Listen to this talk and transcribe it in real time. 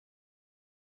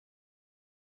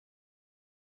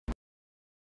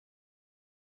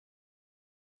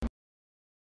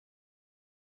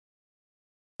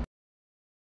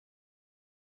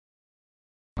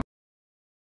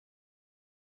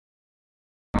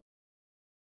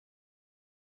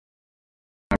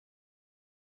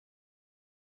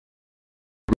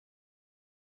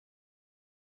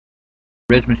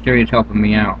Rezman is helping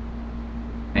me out,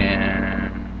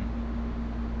 and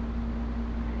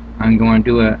I'm going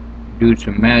to do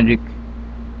some magic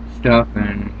stuff,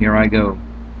 and here I go.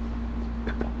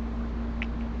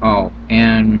 Oh,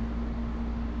 and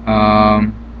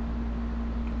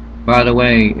by the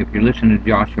way, if you're listening to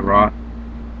Joshua Roth,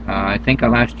 I think I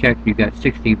last checked, you got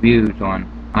 60 views on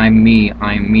I'm Me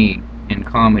in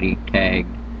comedy tagged.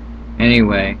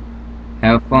 Anyway,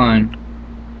 have fun.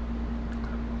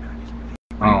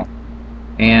 Oh,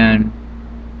 and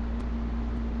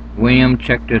William,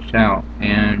 check this out.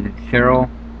 And Cheryl,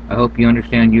 I hope you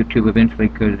understand YouTube eventually,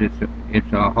 because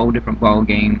it's a whole different ball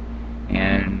game,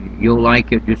 and you'll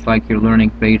like it just like you're learning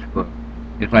Facebook.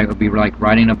 It's like it'll be like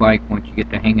riding a bike once you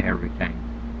get the hang of everything.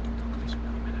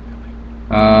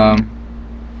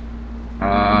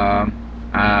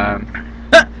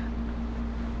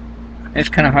 It's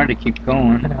kind of hard to keep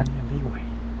going.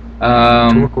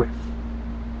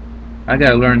 I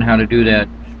gotta learn how to do that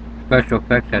special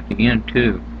effects at the end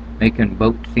too, making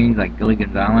boat scenes like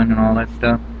Gilligan's Island and all that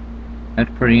stuff. That's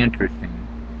pretty interesting.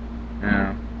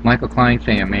 Michael Klein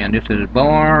saying, "Man, this is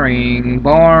boring,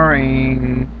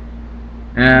 boring."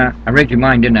 I read your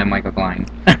mind, didn't I, Michael Klein?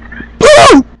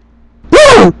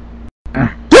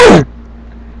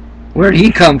 Where'd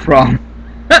he come from?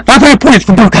 500 points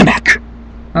for no comeback.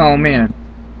 Oh man,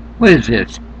 what is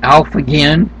this? Alf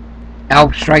again?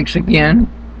 Alf strikes again?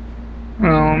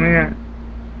 Oh man.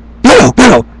 No,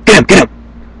 get him.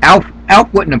 Alf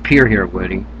wouldn't appear here,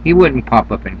 would he? He wouldn't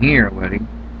pop up in here, would he?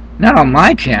 Not on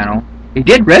my channel. He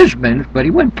did Rezman's, but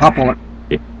he wouldn't pop on.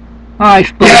 I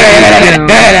suppose.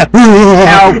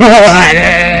 Alf,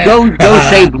 go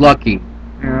save Lucky.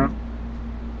 Yeah.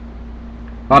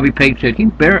 Bobby Page said he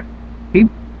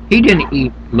didn't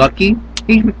eat Lucky.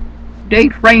 They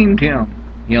framed him.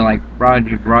 You know, like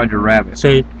Roger Rabbit.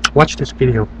 Say, watch this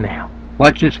video now.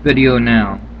 Watch this video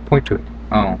now. Point to it.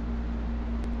 Oh.